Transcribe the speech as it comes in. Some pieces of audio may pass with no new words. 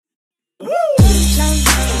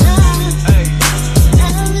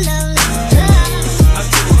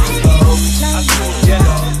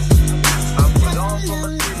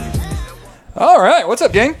what's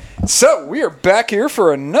up, gang? So we are back here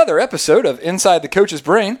for another episode of Inside the Coach's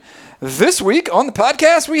Brain. This week on the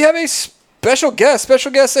podcast, we have a special guest. Special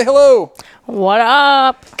guest, say hello. What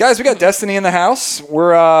up? Guys, we got Destiny in the house.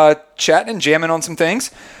 We're chatting and jamming on some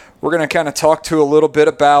things. We're going to kind of talk to a little bit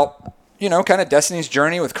about, kind of Destiny's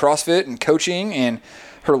journey with CrossFit and coaching and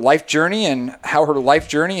her life journey and how her life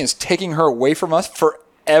journey is taking her away from us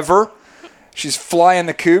forever. She's flying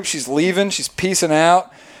the coop. She's leaving. She's peacing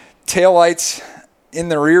out. Taillights in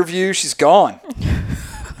the rear view. She's gone.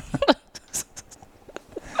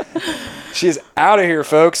 She is out of here,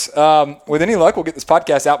 folks. With any luck, we'll get this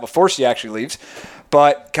podcast out before she actually leaves.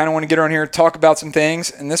 But kind of want to get her on here and talk about some things.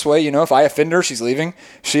 And this way, if I offend her, she's leaving.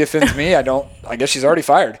 If she offends me, I guess she's already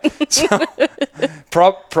fired. So,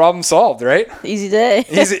 problem solved, right? Easy day.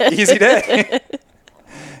 Easy day.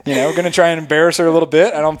 We're going to try and embarrass her a little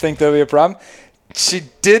bit. I don't think there'll be a problem. She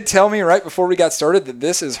did tell me right before we got started that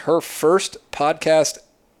this is her first podcast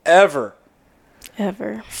ever.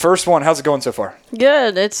 First one. How's it going so far?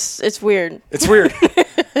 Good. It's weird. It's weird.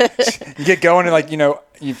 You get going and I don't know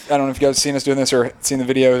if you guys have seen us doing this or seen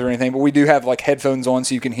the videos or anything, but we do have headphones on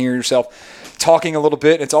so you can hear yourself talking a little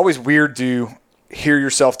bit. It's always weird to hear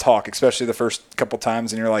yourself talk, especially the first couple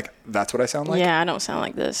times, and you're like, that's what I sound like? Yeah, I don't sound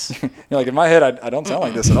like this. You're like, in my head, I don't sound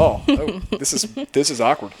like this at all. Oh, this is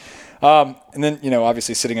awkward. And then,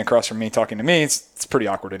 obviously sitting across from me talking to me, it's pretty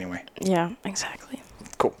awkward anyway. Yeah, exactly.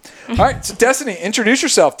 Cool. All right, so Destiny, introduce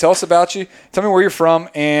yourself. Tell us about you. Tell me where you're from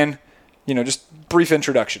and, just brief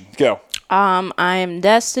introduction. Go. I'm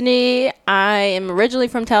Destiny. I am originally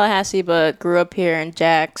from Tallahassee, but grew up here in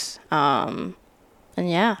Jax. And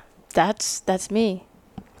yeah, that's me.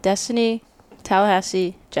 Destiny,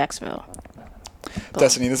 Tallahassee, Jacksonville.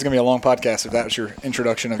 Destiny, this is going to be a long podcast if that was your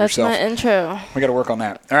introduction of yourself. That's my intro. We got to work on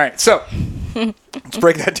that. All right, so let's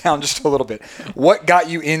break that down just a little bit. What got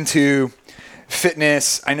you into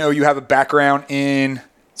fitness? I know you have a background in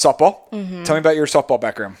softball. Mm-hmm. Tell me about your softball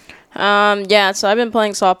background. Yeah, so I've been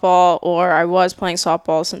playing softball, or I was playing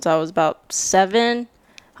softball since I was about 7.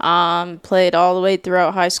 Played all the way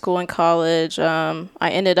throughout high school and college. I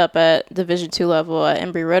ended up at Division II level at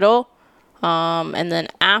Embry-Riddle. And then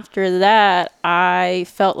after that, I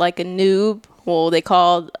felt like a noob. Well, they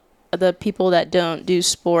called the people that don't do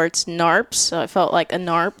sports NARPs. So I felt like a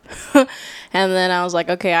NARP. And then I was like,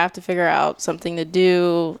 okay, I have to figure out something to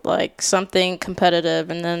do, like something competitive.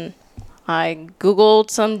 And then I Googled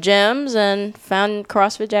some gyms and found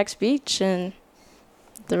CrossFit Jax Beach, and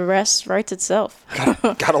the rest writes itself.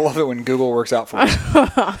 Gotta love it when Google works out for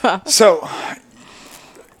you. So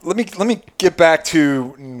let me get back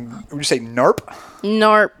to, would you say NARP?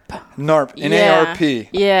 NARP. NARP. N-A-R-P.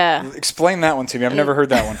 Yeah. Explain that one to me. I've never heard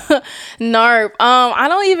that one. NARP.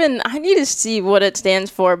 I need to see what it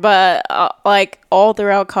stands for, but all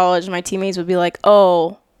throughout college, my teammates would be like,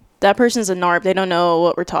 oh, that person's a NARP. They don't know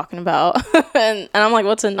what we're talking about. and I'm like,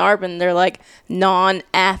 what's a NARP? And they're like,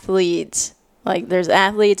 non-athletes. Like, there's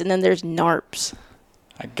athletes and then there's NARPs.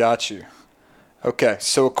 I got you. Okay,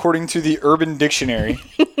 so according to the Urban Dictionary,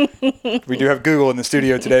 we do have Google in the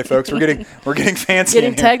studio today, folks. We're getting fancy in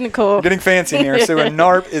here. Getting technical. We're getting fancy in here. So a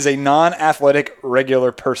NARP is a non-athletic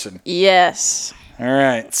regular person. Yes. All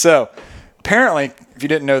right. So apparently, if you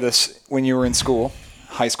didn't know this when you were in school,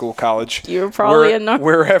 high school, college, you were probably a NARP.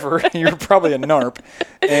 Wherever, you were probably a NARP.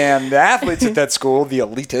 And the athletes at that school, the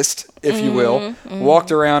elitist, if you will,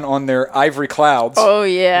 walked around on their ivory clouds. Oh,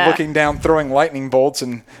 yeah. Looking down, throwing lightning bolts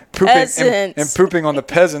and pooping on the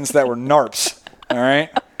peasants that were NARPs. All right?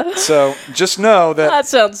 So just know that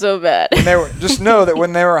sounds so bad. Just know that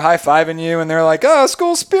when they were high-fiving you and they're like, oh,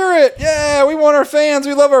 school spirit. Yeah, we want our fans.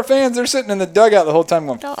 We love our fans. They're sitting in the dugout the whole time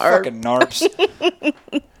going, fucking NARPs.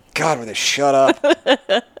 God, would they shut up?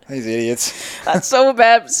 These idiots. That's so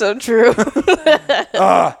bad, but so true.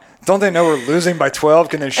 Don't they know we're losing by 12?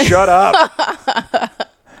 Can they shut up?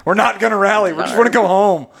 We're not going to rally. We just want to go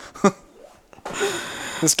home.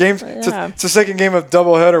 This game's it's the second game of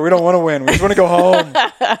doubleheader. We don't want to win. We just want to go home.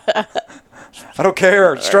 I don't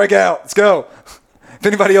care. Strike out. Let's go. If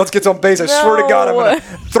anybody else gets on base, I swear to God, I'm going to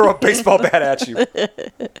throw a baseball bat at you.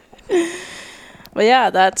 But yeah,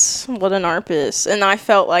 that's what an ARP is. And I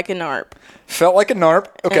felt like an ARP. Felt like a NARP.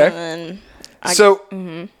 Okay. So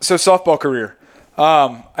softball career.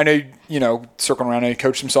 I know, circling around, I know you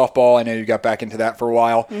coached some softball. I know you got back into that for a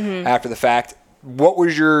while after the fact. What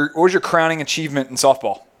was your crowning achievement in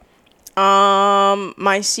softball?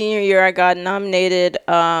 My senior year, I got nominated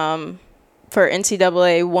for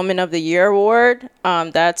NCAA Woman of the Year award.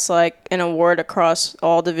 That's like an award across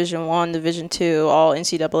all Division I, Division II, all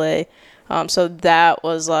NCAA. So that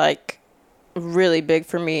was like really big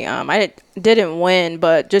for me. I didn't win,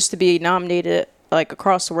 but just to be nominated like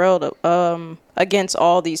across the world, against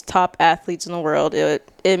all these top athletes in the world.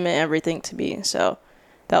 It meant everything to me. So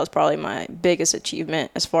that was probably my biggest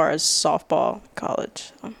achievement as far as softball in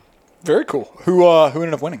college. So. Very cool. Who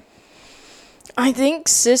ended up winning? I think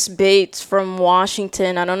Sis Bates from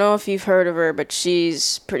Washington. I don't know if you've heard of her, but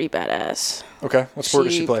she's pretty badass. Okay. What sport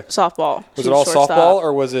did she play? Softball. Was it all softball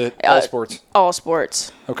or was it all sports? All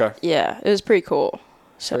sports. Okay. Yeah, it was pretty cool.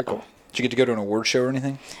 So. Very cool. Did you get to go to an award show or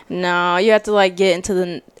anything? No, you have to like get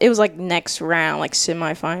into it was like next round, like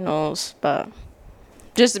semifinals. But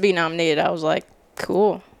just to be nominated, I was like,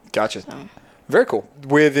 cool. Gotcha. So. Very cool.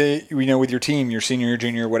 With with your team, your senior year,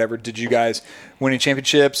 junior, whatever, did you guys win any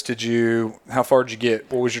championships? How far did you get?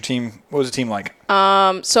 What was the team like?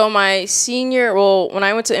 So my senior, when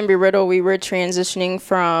I went to Embry-Riddle, we were transitioning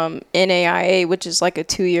from NAIA, which is like a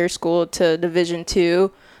 2-year school, to Division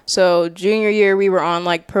II. So junior year, we were on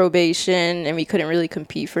like probation and we couldn't really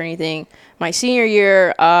compete for anything. My senior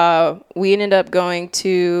year, we ended up going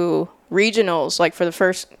to regionals, like for the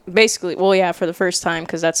first time,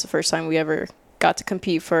 because that's the first time we ever got to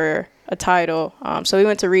compete for a title. So we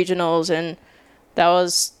went to regionals, and that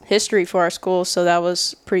was history for our school. So that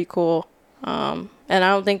was pretty cool. And I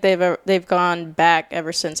don't think they've gone back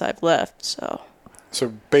ever since I've left.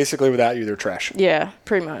 So basically, without you, they're trash. Yeah,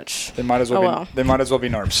 pretty much. They might as well. They might as well be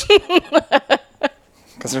NARPs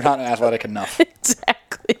because they're not athletic enough.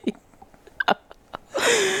 Exactly.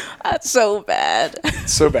 That's so bad.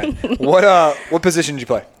 So bad. What position did you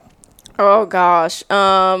play? Oh gosh.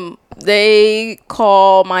 They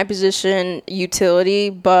call my position utility,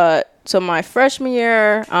 but so my freshman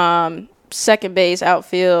year, second base,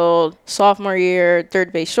 outfield, sophomore year,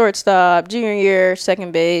 third base, shortstop, junior year,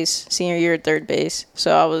 second base, senior year, third base.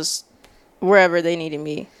 So I was wherever they needed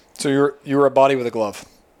me. So you were a body with a glove.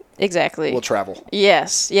 Exactly. Will travel.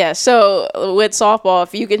 Yes. Yeah. So with softball,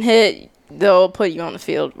 if you can hit, they'll put you on the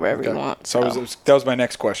field wherever you want. So that was my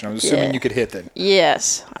next question. I was assuming you could hit then.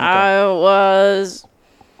 Yes. Okay. I was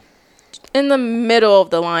in the middle of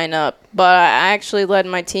the lineup, but I actually led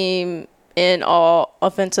my team in all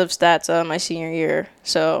offensive stats my senior year.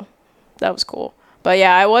 So that was cool. But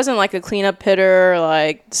yeah, I wasn't like a cleanup hitter,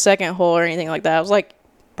 like second hole or anything like that. I was like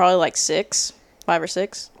probably like 5 or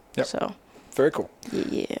 6. Yep. So very cool.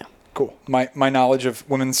 Yeah. Cool. My knowledge of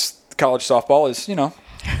women's college softball is,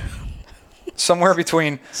 somewhere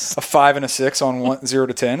between a 5 and a 6 on 0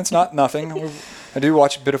 to 10. It's not nothing. I do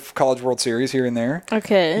watch a bit of College World Series here and there.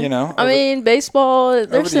 Okay. I mean, baseball,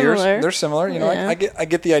 they're similar. They're similar. Yeah. I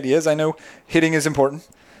get the ideas. I know hitting is important.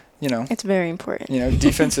 It's very important.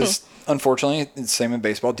 Defense is, unfortunately, it's the same in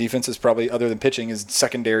baseball. Defense is probably, other than pitching, is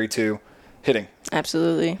secondary to hitting.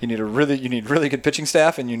 Absolutely. You need really good pitching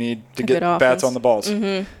staff, and you need to get bats on the balls.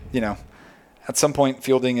 Mm-hmm. At some point,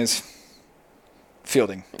 fielding is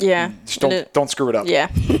fielding. Yeah. Just don't screw it up. Yeah.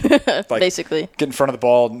 Basically. Get in front of the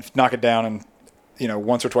ball and knock it down, and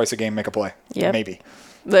once or twice a game make a play. Yeah. Maybe.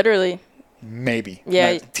 Literally. Maybe.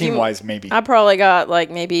 Yeah. Team wise, maybe. I probably got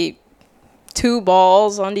like maybe 2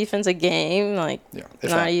 balls on defense a game. Like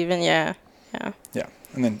not even. Yeah. Yeah. Yeah.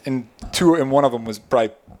 And then one of them was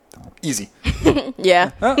probably easy.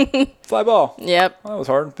 Yeah. Fly ball. Yep. Well, that was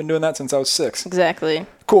hard. Been doing that since I was 6. Exactly.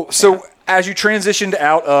 Cool. So as you transitioned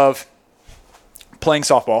out of playing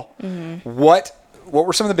softball, what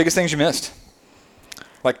were some of the biggest things you missed?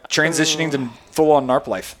 Like transitioning to full-on NARP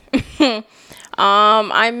life.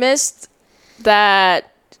 I missed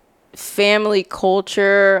that family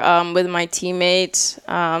culture with my teammates.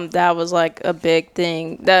 That was like a big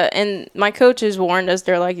thing. And my coaches warned us.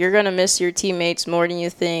 They're like, you're gonna miss your teammates more than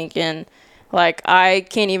you think. And like I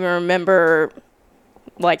can't even remember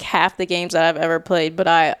like half the games that I've ever played, but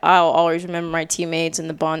I'll always remember my teammates and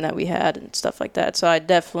the bond that we had and stuff like that. So I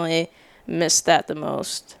definitely missed that the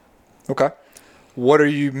most. Okay. What do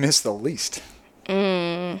you miss the least?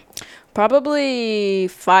 Probably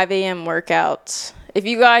 5 a.m. workouts. If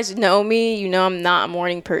you guys know me, you know I'm not a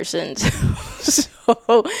morning person. So,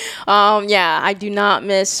 I do not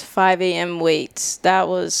miss 5 a.m. weights. That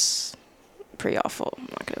was pretty awful. I'm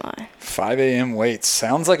not gonna lie. 5 a.m. weights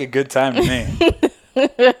sounds like a good time to me.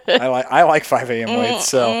 I like 5 a.m. weights,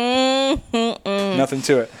 so nothing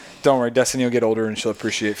to it. Don't worry, Destiny will get older and she'll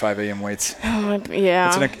appreciate 5 a.m. weights.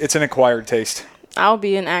 Yeah, it's an acquired taste. I'll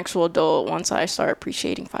be an actual adult once I start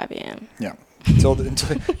appreciating 5 a.m. Yeah, until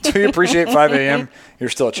you appreciate 5 a.m., you're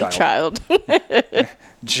still a child.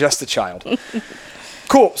 Just a child.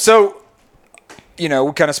 Cool. So, we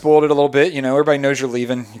kind of spoiled it a little bit. Everybody knows you're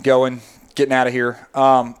leaving, you're going, getting out of here.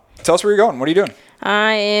 Tell us where you're going. What are you doing?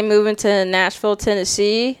 I am moving to Nashville,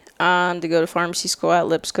 Tennessee, to go to pharmacy school at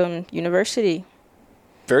Lipscomb University.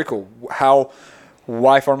 Very cool.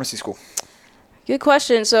 Why pharmacy school? Good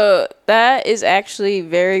question. So that is actually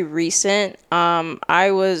very recent.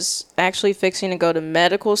 I was actually fixing to go to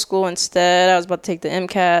medical school instead. I was about to take the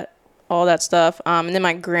MCAT, all that stuff. And then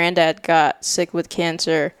my granddad got sick with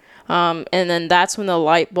cancer. And then that's when the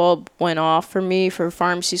light bulb went off for me for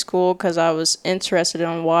pharmacy school, because I was interested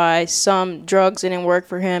in why some drugs didn't work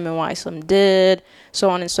for him and why some did, so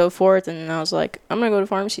on and so forth. And then I was like, I'm going to go to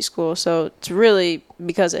pharmacy school. So it's really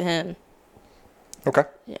because of him. Okay.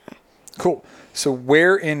 Yeah. Cool. So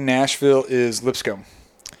where in Nashville is Lipscomb?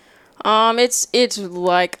 It's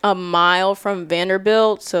like a mile from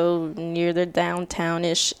Vanderbilt, so near the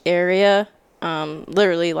downtown-ish area.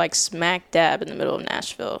 Literally like smack dab in the middle of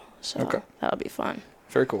Nashville. So Okay. that'll be fun.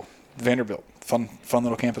 Very cool. Vanderbilt. Fun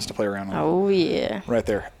little campus to play around on. Oh yeah. Right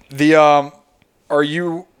there. Do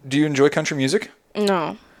you enjoy country music?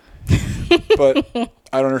 No. But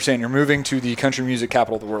I don't understand. You're moving to the country music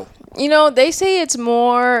capital of the world. You know, they say it's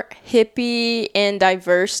more hippie and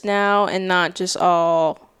diverse now and not just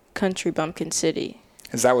all country bumpkin city.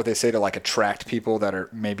 Is that what they say to like attract people that are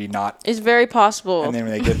maybe not? It's very possible. And then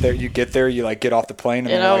when they get there, you like get off the plane and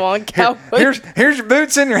You they're know, like, on cowboy. here's your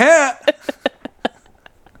boots and your hat.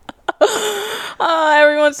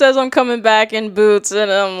 Everyone says I'm coming back in boots,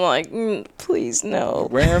 and I'm like, please no.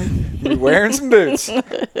 You're wearing some boots.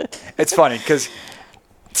 It's funny because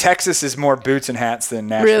Texas is more boots and hats than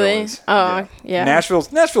Nashville Really? is. Oh, yeah. Nashville's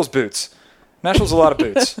boots. Nashville's a lot of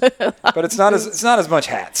boots, but it's not as much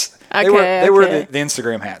hats. They Okay, wear okay. the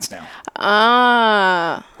Instagram hats now.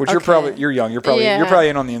 Which Okay. you're young. You're probably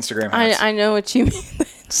in on the Instagram hats. I know what you mean.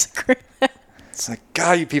 Instagram. It's like,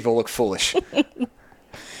 God, you people look foolish.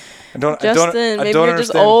 Justin, maybe don't you're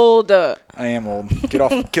just understand. old. I am old. Get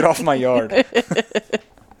off my yard.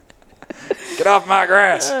 Get off my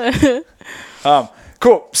grass.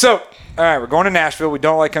 Cool. So, all right, we're going to Nashville. We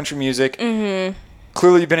don't like country music. Mm-hmm.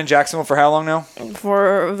 Clearly, you've been in Jacksonville for how long now?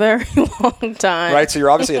 For a very long time. Right. So you're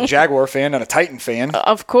obviously a Jaguar fan and a Titan fan.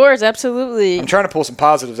 Of course, absolutely. I'm trying to pull some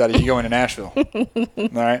positives out of you going to Nashville. All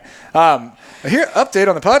right. Here, update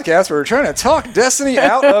on the podcast. We're trying to talk Destiny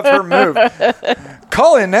out of her move.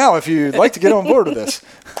 Call in now if you'd like to get on board with this.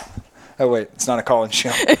 Oh, wait. It's not a call-in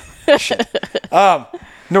show. Shit. No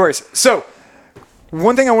worries. So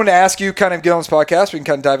one thing I wanted to ask you, kind of get on this podcast, we can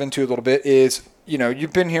kind of dive into a little bit, is,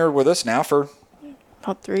 you've been here with us now for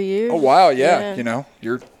about 3 years. a while. Yeah.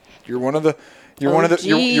 You're one of the you're one of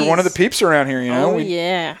the peeps around here. Oh, We've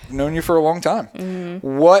yeah. known you for a long time. Mm-hmm.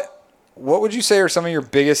 What would you say are some of your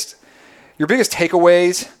biggest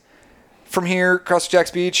takeaways from here across Jax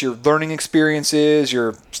Beach? Your learning experiences,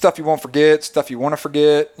 your stuff you won't forget, stuff you want to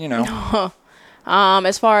forget.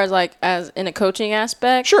 As far as in a coaching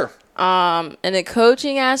aspect. Sure. In the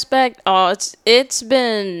coaching aspect, it's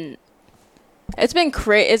been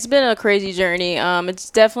a crazy journey. It's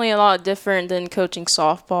definitely a lot different than coaching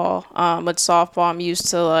softball. With softball, I'm used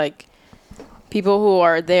to people who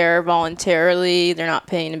are there voluntarily. They're not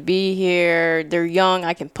paying to be here. They're young.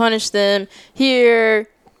 I can punish them. Here,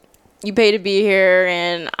 you pay to be here,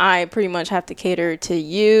 and I pretty much have to cater to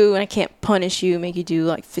you, and I can't punish you, make you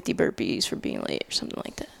do 50 burpees for being late or something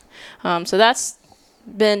like that. So that's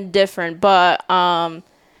been different, but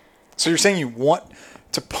So you're saying you want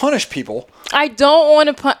to punish people? I don't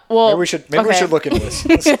want to well, maybe we should look into this.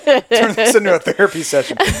 Let's turn this into a therapy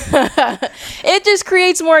session. It just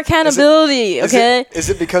creates more accountability. Is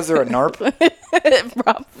it because they're a NARP?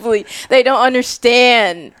 Probably. They don't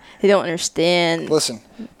understand. Listen,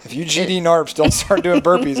 if you GD NARPs don't start doing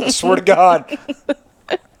burpees, I swear to God.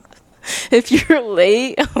 If you're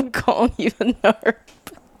late, I'm calling you a NARP.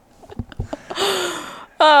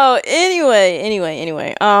 Oh,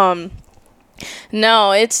 anyway.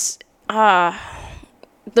 No, it's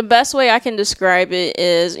the best way I can describe it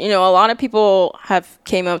is, a lot of people have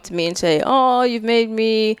came up to me and say, "Oh, you've made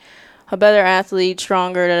me a better athlete,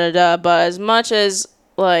 stronger, da da da." But as much as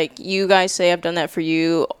you guys say I've done that for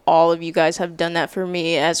you, all of you guys have done that for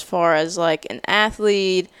me as far as an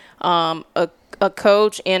athlete, a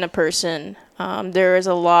coach, and a person. There is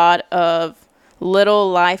a lot of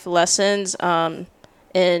little life lessons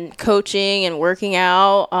in coaching and working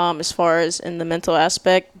out, as far as in the mental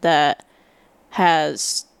aspect that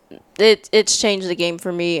it's changed the game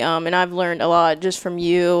for me, and I've learned a lot just from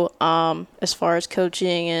you, as far as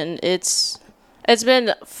coaching, and it's been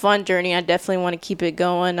a fun journey. I definitely want to keep it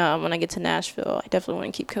going. When I get to Nashville, I definitely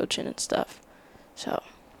want to keep coaching and stuff. So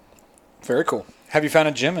Very cool. Have you found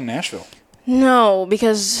a gym in Nashville? no,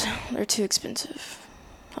 because they're too expensive.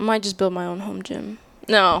 I might just build my own home gym.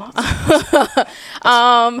 No.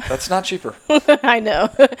 That's not cheaper. I know.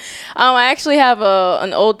 I actually have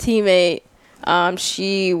an old teammate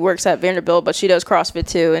She works at Vanderbilt, but she does CrossFit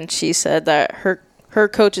too, and she said that her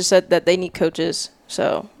coaches said that they need coaches.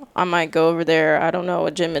 So I might go over there. I don't know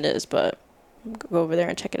what gym it is, but go over there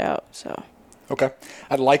and check it out. So. Okay.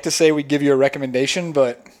 I'd like to say we'd give you a recommendation,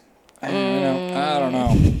 but I don't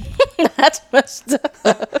know. That's messed up.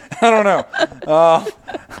 I don't know.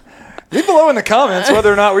 Leave below in the comments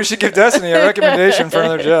whether or not we should give Destiny a recommendation for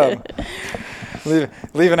another job.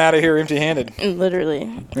 Leaving out of here empty-handed.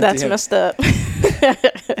 Literally. That's messed up.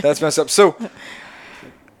 That's messed up. So,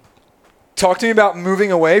 talk to me about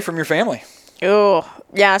moving away from your family. Oh,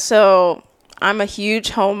 yeah. So, I'm a huge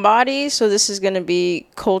homebody, so this is going to be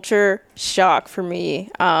culture shock for me.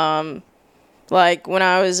 Like, when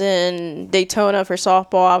I was in Daytona for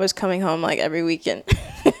softball, I was coming home, like, every weekend.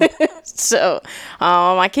 So,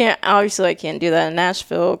 I can't do that in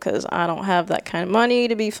Nashville because I don't have that kind of money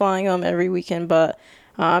to be flying home every weekend. But,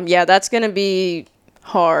 yeah, that's going to be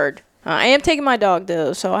hard. I am taking my dog,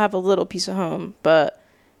 though, so I'll have a little piece of home. But,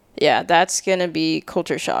 yeah, that's going to be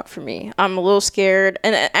culture shock for me. I'm a little scared,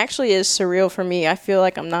 and it actually is surreal for me. I feel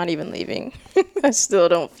like I'm not even leaving. I still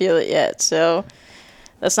don't feel it yet, so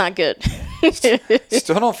that's not good.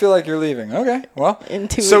 Still don't feel like you're leaving. Okay, well. In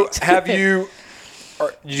 2 weeks. So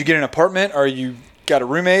did you get an apartment? Are you got a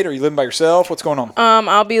roommate? Are you living by yourself? What's going on?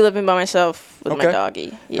 I'll be living by myself with my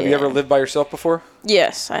doggy. Yeah. Have you ever lived by yourself before?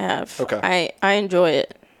 Yes, I have. Okay. I enjoy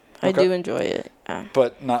it. Okay. I do enjoy it.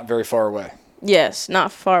 But not very far away. Yes,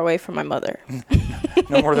 not far away from my mother.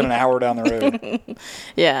 No more than an hour down the road.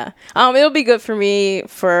 Yeah. It'll be good for me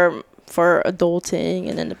for adulting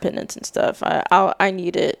and independence and stuff. I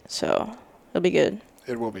need it, so it'll be good.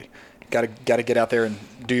 It will be. Got to get out there and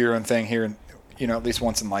do your own thing here, and at least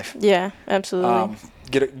once in life. Yeah, absolutely.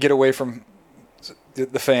 Get away from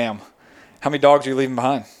the fam. How many dogs are you leaving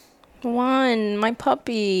behind? One, my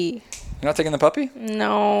puppy. You're not taking the puppy?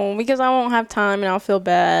 No, because I won't have time and I'll feel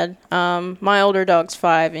bad. My older dog's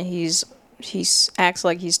 5 and he acts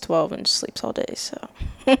like he's 12 and sleeps all day, so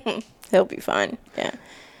he'll be fine. Yeah.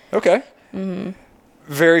 Okay. Mm-hmm.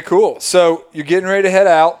 Very cool. So you're getting ready to head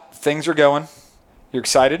out. Things are going. You're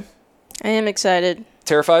excited? I am excited.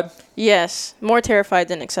 Terrified? Yes, more terrified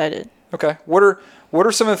than excited. Okay. What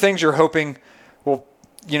are some of the things you're hoping? Well,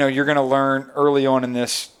 you're going to learn early on in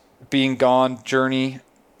this being gone journey.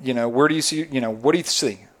 Where do you see? What do you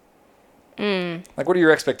see? Like, what are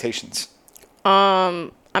your expectations? I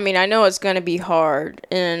know it's going to be hard,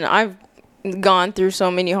 and I've gone through so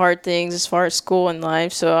many hard things as far as school and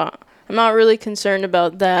life, so I'm not really concerned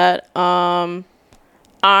about that. I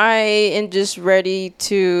am just ready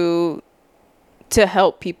to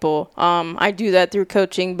help people. I do that through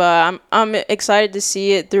coaching, but I'm excited to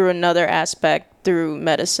see it through another aspect, through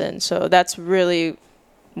medicine. So that's really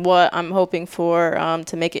what I'm hoping for,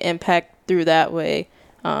 to make an impact through that way.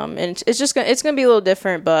 And it's gonna be a little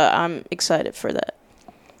different, but I'm excited for that.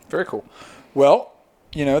 Very cool. Well,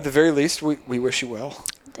 at the very least, we wish you well.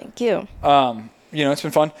 Thank you. It's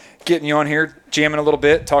been fun getting you on here, jamming a little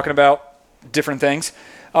bit, talking about different things.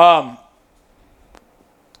 Kind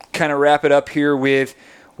of wrap it up here with,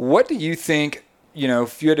 what do you think,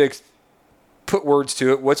 if you had to put words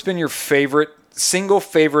to it, what's been your single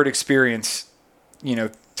favorite experience,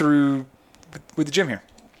 through with the gym here?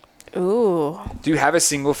 Ooh. Do you have a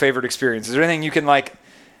single favorite experience? Is there anything you can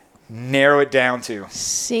narrow it down to?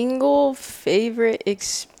 Single favorite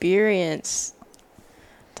experience.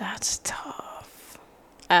 That's tough.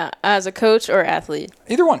 As a coach or athlete?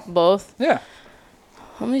 Either one. Both? Yeah.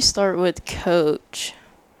 Let me start with coach.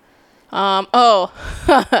 For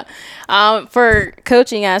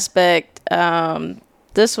coaching aspect,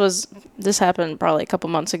 this happened probably a couple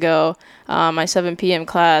months ago. My 7 p.m.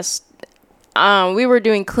 class, we were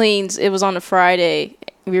doing cleans. It was on a Friday.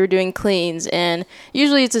 We were doing cleans, and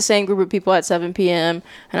usually it's the same group of people at 7 p.m.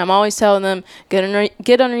 And I'm always telling them, get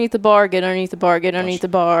underneath the bar, get underneath the bar, get underneath the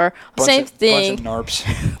bar. Same thing. Bunch of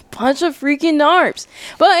narps. Bunch of freaking narps.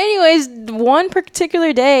 But anyways, one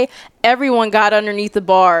particular day, everyone got underneath the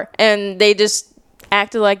bar, and they just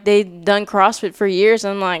acted like they'd done CrossFit for years.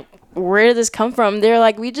 And I'm like, where did this come from? They're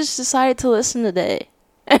like, we just decided to listen today.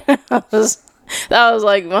 That was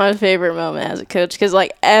like my favorite moment as a coach, because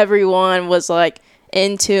everyone was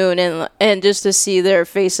in tune, and just to see their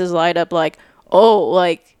faces light up,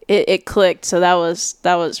 it clicked. So that was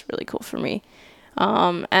really cool for me.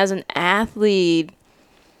 As an athlete,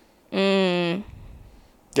 yeah,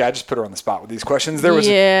 I just put her on the spot with these questions. There was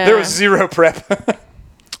zero prep.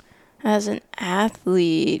 As an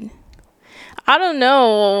athlete, I don't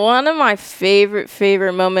know. One of my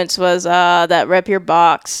favorite moments was that Rep Your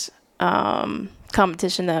Box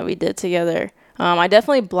competition that we did together. I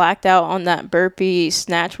definitely blacked out on that burpee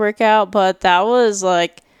snatch workout, but that was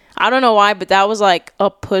like, I don't know why, but that was like a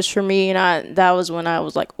push for me, and that was when I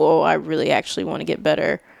was like, whoa, I really actually want to get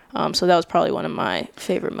better. So that was probably one of my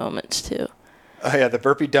favorite moments too. Oh yeah, the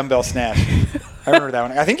burpee dumbbell snatch. I remember that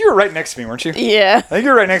one. I think you were right next to me, weren't you? Yeah. I think you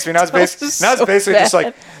were right next to me. Now it's basically just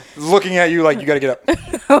like looking at you like you got to get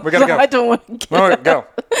up. We got to go. I don't want to get up. Go.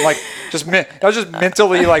 Like I was just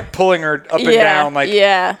mentally like pulling her up and down. Like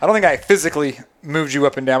I don't think I physically moved you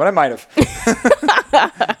up and down, but I might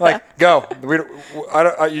have. Like go.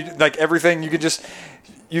 Like everything you could just.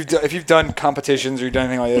 If you've done competitions or you've done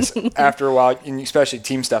anything like this, after a while, and especially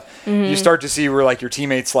team stuff, you start to see where like your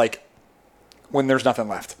teammates like when there's nothing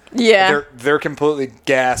left. Yeah. They're completely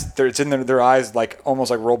gassed. It's in their eyes like almost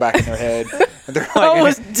like roll back in their head. And they're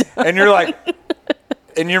like, and you're like,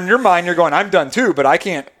 in your mind you're going, I'm done too, but I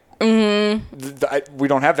can't. We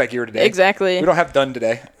don't have that gear today. Exactly. We don't have done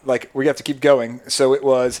today. Like we have to keep going. So it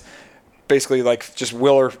was basically like just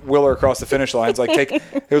will her across the finish line. It's like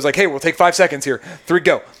it was like, hey, we'll take 5 seconds here. 3,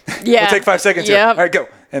 go. Yeah. We'll take 5 seconds here. All right, go.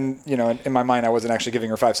 And in my mind, I wasn't actually giving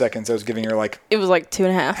her 5 seconds. I was giving her like it was like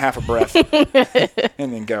 2.5. Half a breath,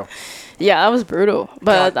 and then go. Yeah, that was brutal,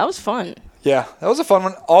 but that was fun. Yeah, that was a fun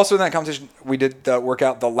one. Also in that competition, we did the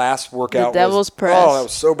workout. The last workout, the devil's press. Oh, that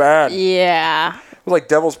was so bad. Yeah. It was like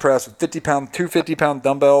devil's press with 250-pound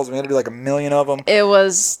dumbbells. We had to do like 1 million of them. It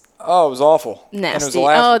was. Oh, it was awful. Nasty.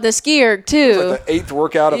 The ski erg too. It was like the 8th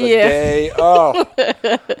workout of the day. Oh,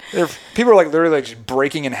 people are like literally like just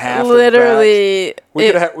breaking in half. Literally,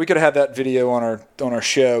 we could have had that video on our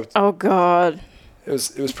show. Oh God. It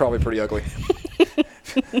was probably pretty ugly.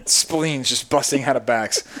 Spleens just busting out of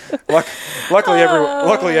backs. Luckily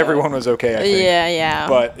everyone was okay. I think. Yeah.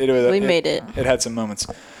 But we made it. It had some moments.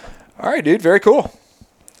 All right, dude. Very cool.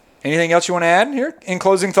 Anything else you want to add here in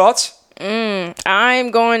closing thoughts?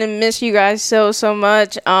 I'm going to miss you guys so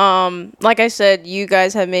much. Like I said, you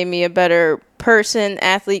guys have made me a better person,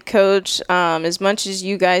 athlete, coach. As much as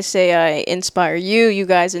you guys say I inspire you, you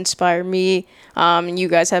guys inspire me. And you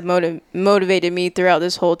guys have motivated me throughout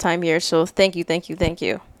this whole time here. So thank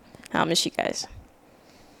you. I'll miss you guys.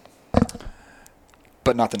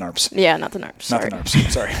 But not the NARPs. Yeah, not the NARPs. Not the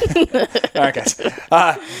NARPs. Sorry. All right, guys.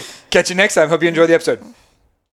 Catch you next time. Hope you enjoyed the episode.